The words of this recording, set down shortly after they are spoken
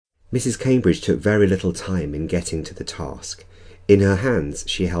Mrs. Cambridge took very little time in getting to the task. In her hands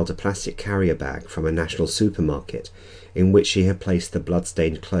she held a plastic carrier bag from a national supermarket in which she had placed the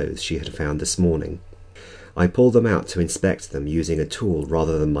blood-stained clothes she had found this morning. I pulled them out to inspect them using a tool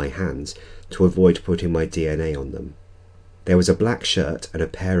rather than my hands to avoid putting my DNA on them. There was a black shirt and a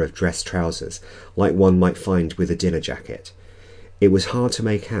pair of dress trousers, like one might find with a dinner jacket. It was hard to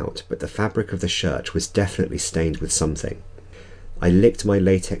make out, but the fabric of the shirt was definitely stained with something. I licked my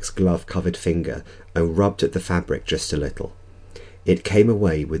latex glove-covered finger and rubbed at the fabric just a little. It came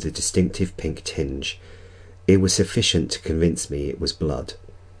away with a distinctive pink tinge. It was sufficient to convince me it was blood.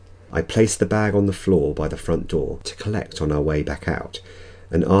 I placed the bag on the floor by the front door to collect on our way back out,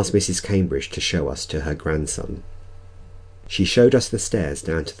 and asked Mrs. Cambridge to show us to her grandson. She showed us the stairs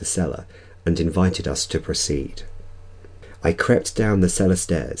down to the cellar and invited us to proceed. I crept down the cellar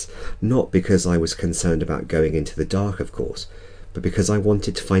stairs, not because I was concerned about going into the dark, of course, but because I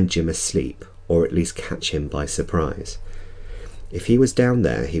wanted to find Jim asleep, or at least catch him by surprise. If he was down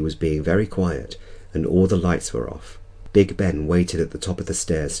there, he was being very quiet, and all the lights were off. Big Ben waited at the top of the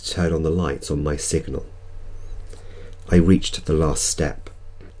stairs to turn on the lights on my signal. I reached the last step.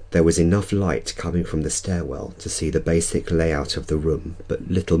 There was enough light coming from the stairwell to see the basic layout of the room, but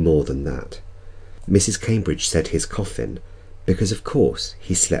little more than that. Mrs. Cambridge said his coffin, because of course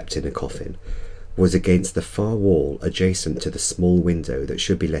he slept in a coffin, was against the far wall adjacent to the small window that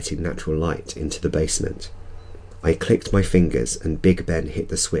should be letting natural light into the basement. I clicked my fingers and Big Ben hit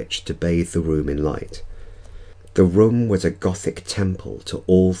the switch to bathe the room in light. The room was a Gothic temple to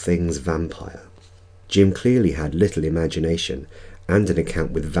all things vampire. Jim clearly had little imagination and an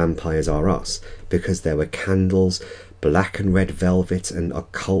account with Vampires Are Us, because there were candles, black and red velvet and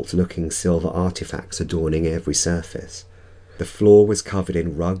occult-looking silver artifacts adorning every surface. The floor was covered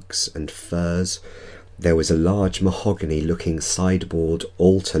in rugs and furs. There was a large mahogany-looking sideboard,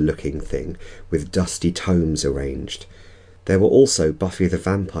 altar-looking thing with dusty tomes arranged. There were also Buffy the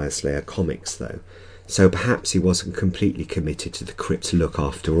Vampire Slayer comics, though, so perhaps he wasn't completely committed to the crypt look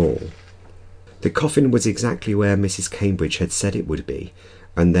after all. The coffin was exactly where Mrs. Cambridge had said it would be,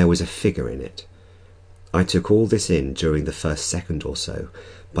 and there was a figure in it. I took all this in during the first second or so,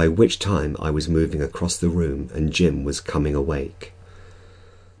 by which time I was moving across the room and Jim was coming awake.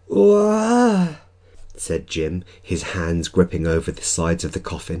 "Wah!" said Jim, his hands gripping over the sides of the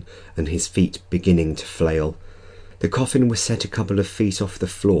coffin and his feet beginning to flail. The coffin was set a couple of feet off the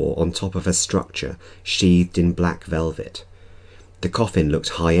floor on top of a structure sheathed in black velvet. The coffin looked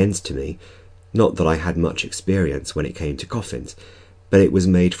high-end to me, not that I had much experience when it came to coffins, but it was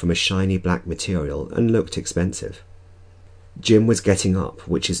made from a shiny black material and looked expensive. Jim was getting up,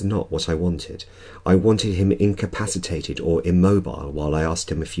 which is not what I wanted. I wanted him incapacitated or immobile while I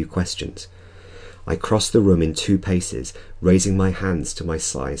asked him a few questions. I crossed the room in 2 paces, raising my hands to my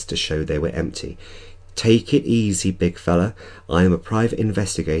sides to show they were empty. "Take it easy, big fella. I am a private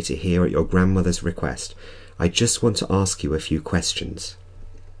investigator here at your grandmother's request. I just want to ask you a few questions."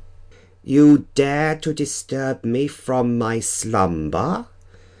 "You dare to disturb me from my slumber?"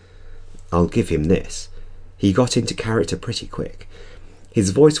 I'll give him this. He got into character pretty quick. His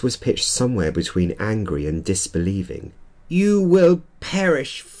voice was pitched somewhere between angry and disbelieving. "You will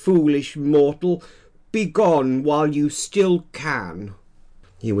perish, foolish mortal. Begone while you still can."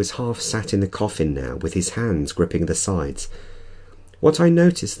 He was half sat in the coffin now, with his hands gripping the sides. What I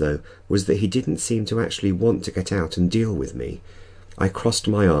noticed, though, was that he didn't seem to actually want to get out and deal with me. I crossed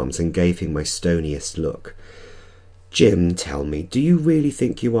my arms and gave him my stoniest look. "Jim, tell me, do you really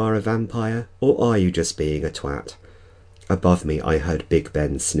think you are a vampire, or are you just being a twat?" Above me I heard Big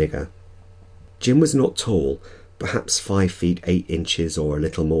Ben snigger. Jim was not tall, perhaps 5 feet 8 inches or a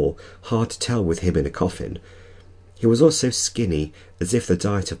little more, hard to tell with him in a coffin. He was also skinny, as if the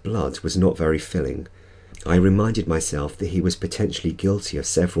diet of blood was not very filling. I reminded myself that he was potentially guilty of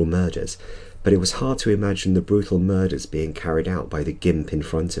several murders, but it was hard to imagine the brutal murders being carried out by the gimp in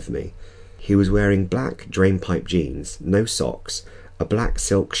front of me. He was wearing black drainpipe jeans, no socks, a black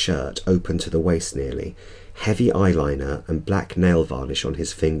silk shirt open to the waist nearly, heavy eyeliner and black nail varnish on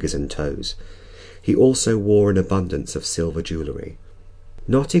his fingers and toes. He also wore an abundance of silver jewellery.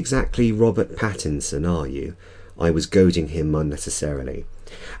 "Not exactly Robert Pattinson, are you?" I was goading him unnecessarily.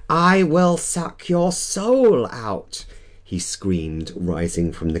 "I will suck your soul out," he screamed,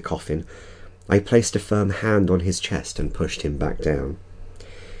 rising from the coffin. I placed a firm hand on his chest and pushed him back down.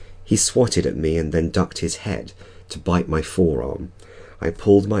 He swatted at me and then ducked his head to bite my forearm. I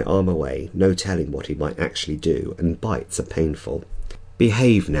pulled my arm away, no telling what he might actually do, and bites are painful.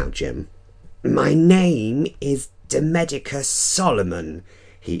 "Behave now, Jim." "My name is Demedicus Solomon,"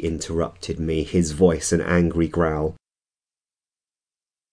 he interrupted me, his voice an angry growl.